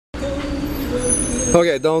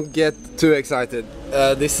Okay, don't get too excited.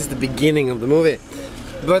 This is the beginning of the movie.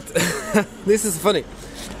 But this is funny.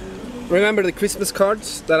 Remember the Christmas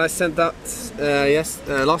cards that I sent out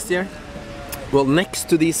last year? Well, next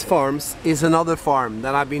to these farms is another farm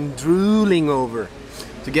that I've been drooling over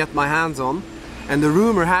to get my hands on. And the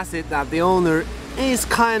rumor has it that the owner is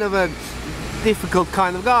kind of a difficult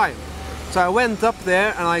kind of guy. So I went up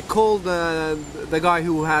there and I called the guy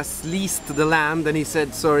who has leased the land, and he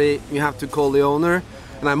said, sorry, you have to call the owner.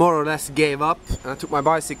 And I more or less gave up. And I took my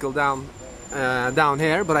bicycle down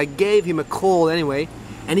here, but I gave him a call anyway,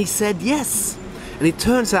 and he said yes. And it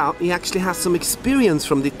turns out he actually has some experience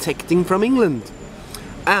from detecting from England.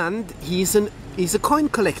 And he's a coin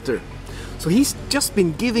collector. So he's just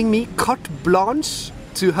been giving me carte blanche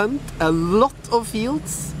to hunt a lot of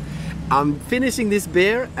fields. I'm finishing this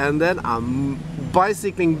bear and then I'm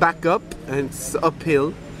bicycling back up, and it's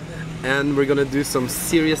uphill, and we're gonna do some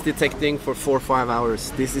serious detecting for 4 or 5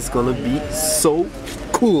 hours. This is gonna be so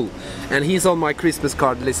cool, and he's on my Christmas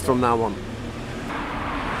card list from now on.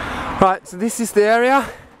 Right, so this is the area,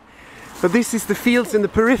 but this is the fields in the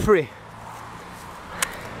periphery.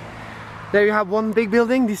 There you have one big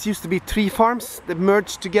building. This used to be 3 farms that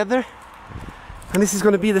merged together, and this is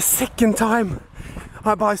gonna be the second time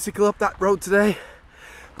I bicycle up that road today,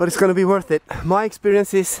 but it's gonna be worth it. My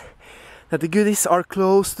experience is that the goodies are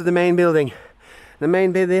close to the main building. The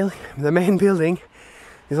main building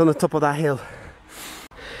is on the top of that hill.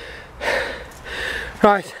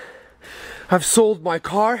 Right, I've sold my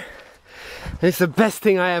car. It's the best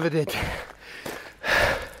thing I ever did.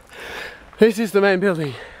 This is the main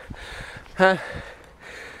building.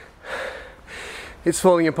 It's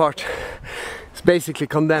falling apart. It's basically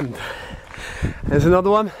condemned. There's another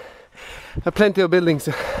one. There are plenty of buildings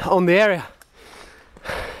on the area.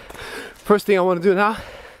 First thing I want to do now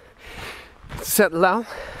is settle down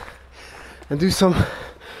and do some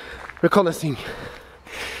reconnaissance,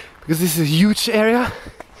 because this is a huge area.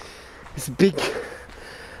 It's big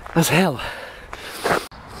as hell.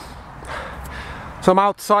 So I'm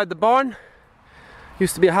outside the barn.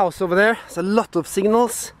 Used to be a house over there. There's a lot of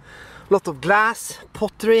signals, a lot of glass,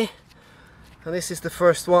 pottery, and this is the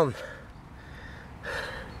first one.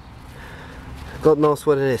 God knows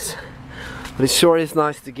what it is, but it sure is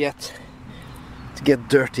nice to get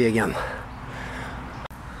dirty again.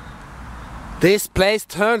 This place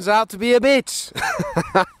turns out to be a bitch.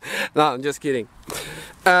 No, I'm just kidding.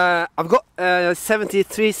 I've got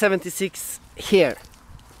 73, 76 here.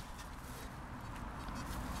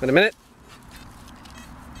 Wait a minute.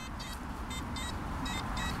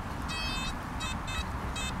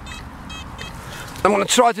 I'm gonna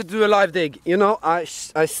try to do a live dig. You know, I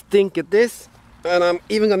stink at this, and I'm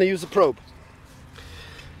even gonna use a probe.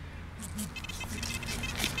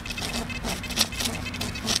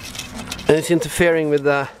 And it's interfering with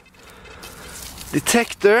the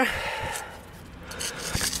detector.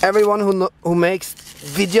 Everyone who makes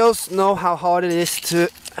videos know how hard it is to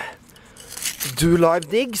do live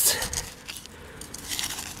digs.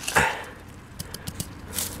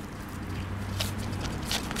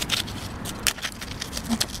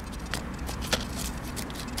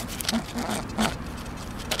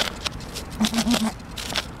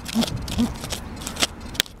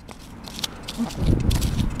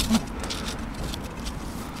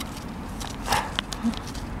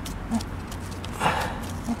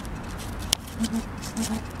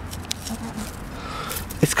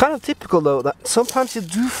 It's kind of typical though that sometimes you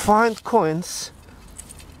do find coins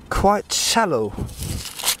quite shallow.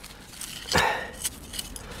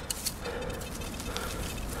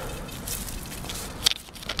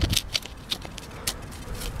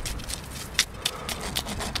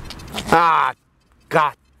 Ah,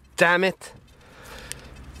 god damn it.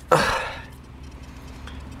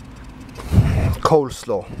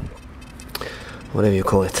 Coleslaw, whatever you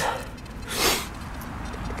call it.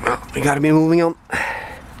 Well, we gotta be moving on.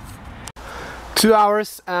 2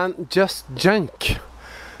 hours and just junk.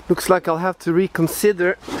 Looks like I'll have to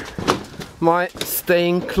reconsider my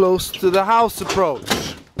staying close to the house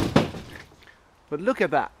approach. But look at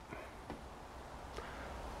that.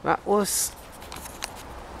 That was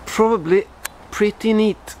probably pretty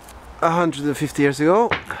neat 150 years ago.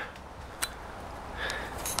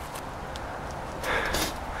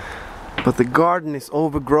 But the garden is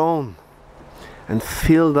overgrown and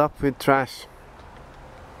filled up with trash.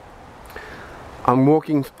 I'm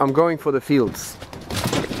going for the fields.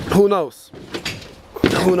 Who knows?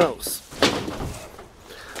 Who knows?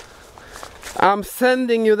 I'm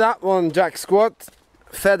sending you that one, Jack Squat.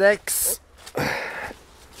 FedEx.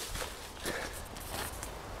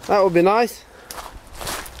 That would be nice.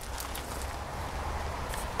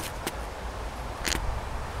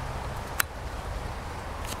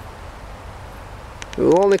 It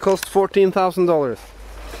will only cost $14,000.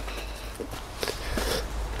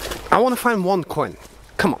 I want to find one coin.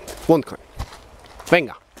 Come on, one coin.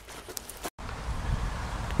 Venga.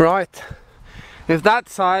 Right. If that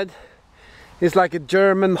side is like a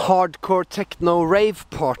German hardcore techno rave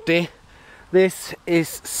party, this is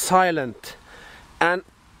silent. And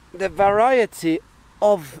the variety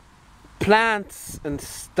of plants and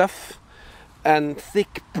stuff and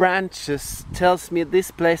thick branches tells me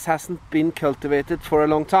this place hasn't been cultivated for a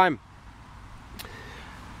long time.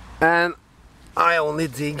 And I only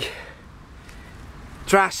dig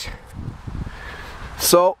trash.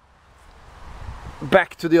 So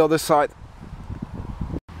back to the other side.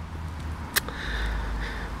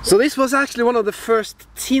 So this was actually one of the first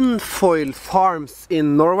tinfoil farms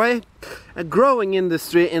in Norway, a growing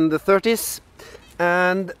industry in the 30s,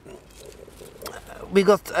 and we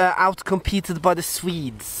got out-competed by the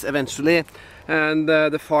Swedes eventually, and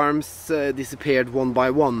the farms disappeared one by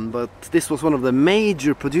one, but this was one of the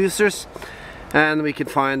major producers, and we can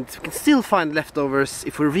still find leftovers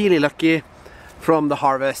if we're really lucky from the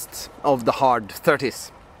harvest of the hard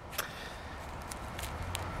 30s.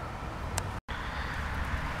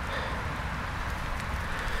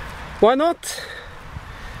 Why not?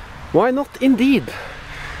 Why not indeed?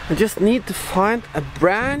 I just need to find a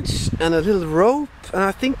branch and a little rope, and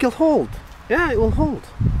I think it'll hold. Yeah, it will hold.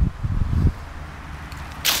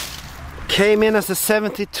 Came in as a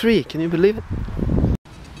 73, can you believe it?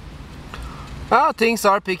 Ah, things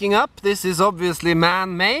are picking up. This is obviously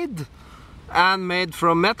man-made and made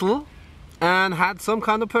from metal and had some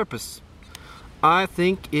kind of purpose. I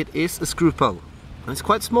think it is a screw pull. It's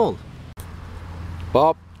quite small.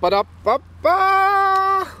 Bop, ba, da, ba,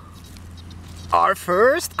 ba. Our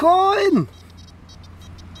first coin!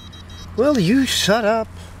 Well, you shut up.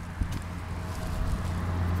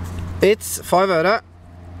 It's 5 øre.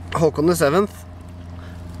 Håkon the 7th.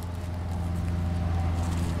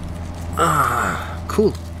 Ah,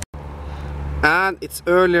 cool. And it's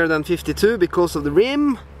earlier than 52 because of the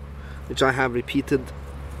rim, which I have repeated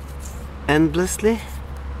endlessly.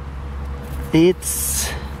 It's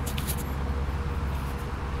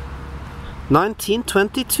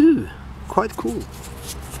 1922. Quite cool.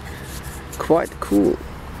 Quite cool.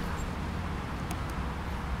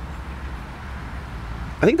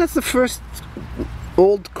 I think that's the first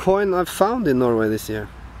old coin I've found in Norway this year.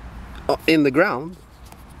 Oh, in the ground.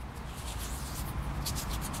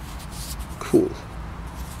 Cool.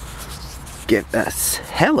 Get a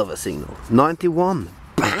hell of a signal. 91.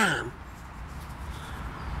 Bam!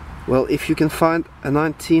 Well, if you can find a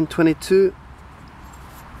 1922,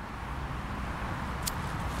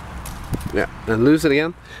 yeah, and lose it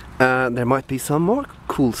again, there might be some more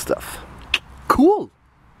cool stuff. Cool!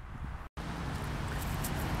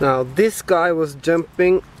 Now this guy was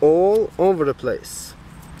jumping all over the place.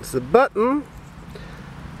 It's a button,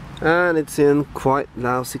 and it's in quite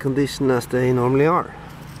lousy condition as they normally are.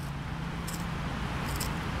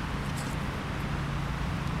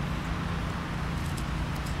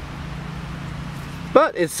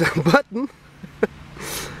 But it's a button,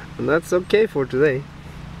 and that's okay for today.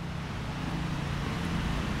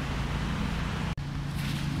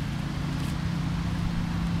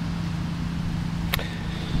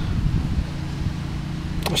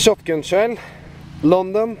 Shotgun shell,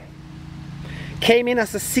 London, came in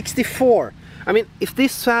as a 64. I mean, if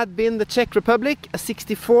this had been the Czech Republic, a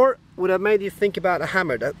 64 would have made you think about a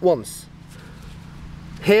hammer at once.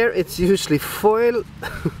 Here it's usually foil,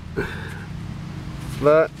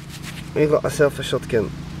 but we got ourselves a shotgun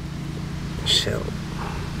shell.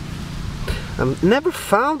 I've never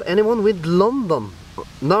found anyone with London,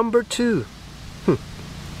 number 2.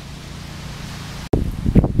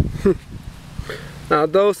 Now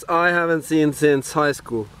those I haven't seen since high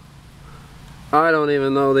school. I don't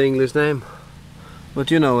even know the English name, but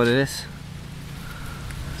you know what it is.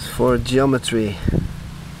 It's for geometry.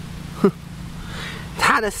 It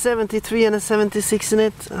had a 73 and a 76 in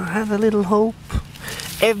it. I have a little hope.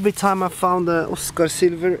 Every time I found a Oscar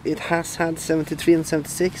silver, it has had 73 and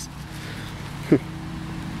 76.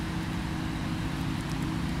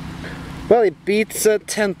 Well, it beats a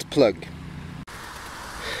tent plug.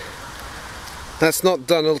 That's not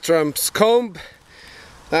Donald Trump's comb.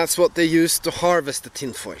 That's what they use to harvest the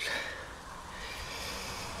tinfoil.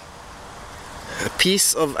 A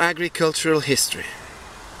piece of agricultural history.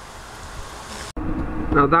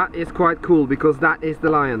 Now that is quite cool because that is the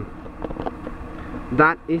lion.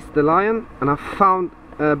 That is the lion, and I found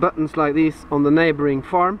buttons like these on the neighboring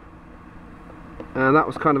farm, and that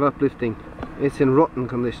was kind of uplifting. It's in rotten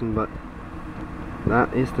condition, but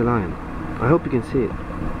that is the lion. I hope you can see it.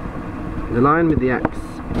 The lion with the axe.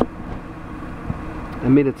 a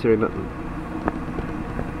military button.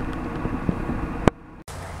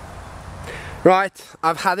 Right,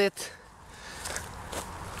 I've had it.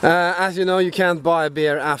 As you know, you can't buy a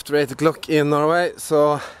beer after 8 o'clock in Norway,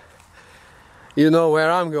 so you know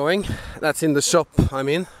where I'm going. That's in the shop, I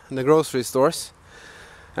mean, in the grocery stores.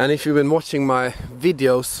 And if you've been watching my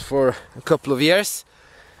videos for a couple of years,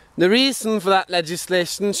 the reason for that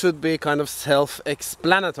legislation should be kind of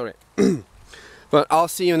self-explanatory. But I'll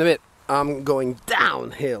see you in a bit. I'm going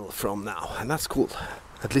downhill from now, and that's cool,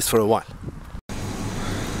 at least for a while.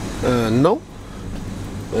 No.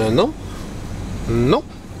 No. No. No.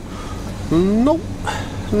 No.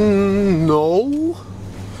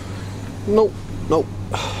 No. No.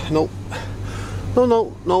 No. No.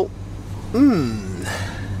 No. No.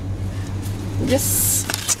 Yes.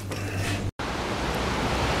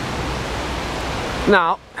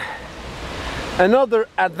 Now, another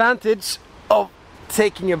advantage of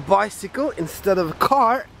taking a bicycle instead of a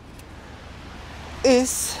car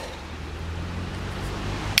is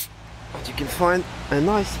that you can find a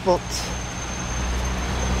nice spot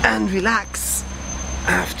and relax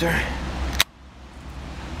after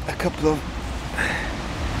a couple of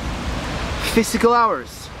physical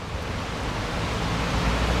hours.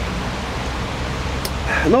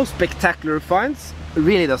 No spectacular finds,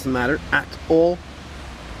 really doesn't matter at all.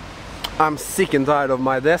 I'm sick and tired of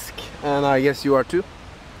my desk, and I guess you are too.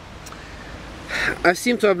 I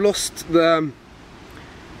seem to have lost the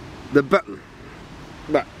button,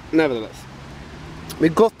 but nevertheless, we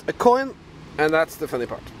got a coin, and that's the funny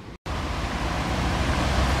part.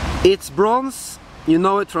 It's bronze, you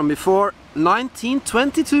know it from before,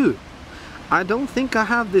 1922. I don't think I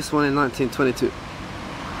have this one in 1922.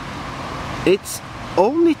 It's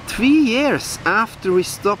only 3 years after we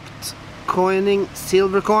stopped coining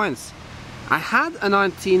silver coins. I had a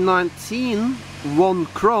 1919 1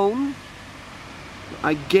 krone.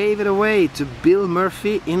 I gave it away to Bill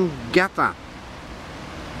Murphy in Gata.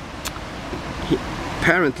 He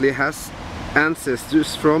apparently has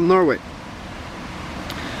ancestors from Norway.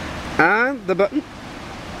 And the button,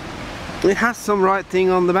 it has some writing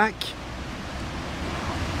on the back,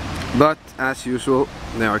 but as usual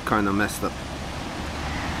they are kind of messed up.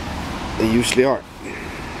 They usually are.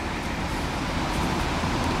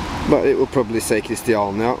 But it will probably say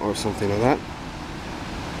Christiania or something like that.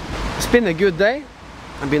 It's been a good day.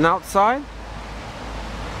 I've been outside.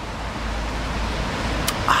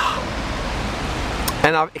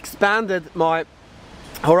 And I've expanded my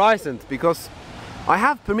horizons because I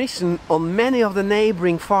have permission on many of the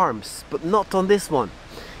neighboring farms, but not on this one.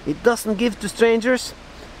 It doesn't give to strangers.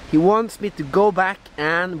 He wants me to go back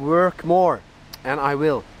and work more, and I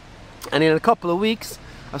will. And in a couple of weeks,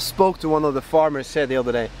 I spoke to one of the farmers said the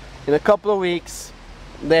other day, in a couple of weeks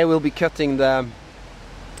they will be cutting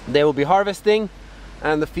they will be harvesting,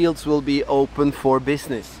 and the fields will be open for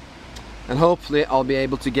business. And hopefully I'll be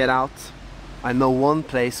able to get out. I know one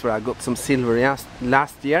place where I got some silver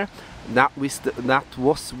last year. That was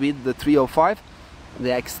with the 305, the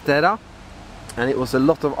Exterra, and it was a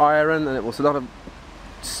lot of iron and it was a lot of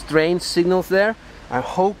strange signals there. I'm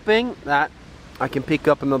hoping that I can pick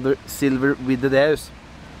up another silver with the Deus.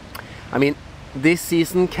 I mean, this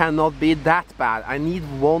season cannot be that bad. I need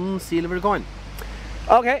 1 silver coin.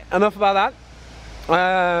 Okay, enough about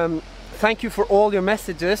that. Thank you for all your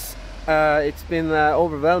messages. It's been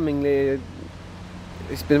overwhelmingly,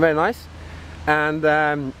 it's been very nice. And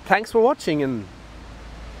thanks for watching, and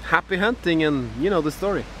happy hunting, and you know the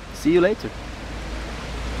story. See you later.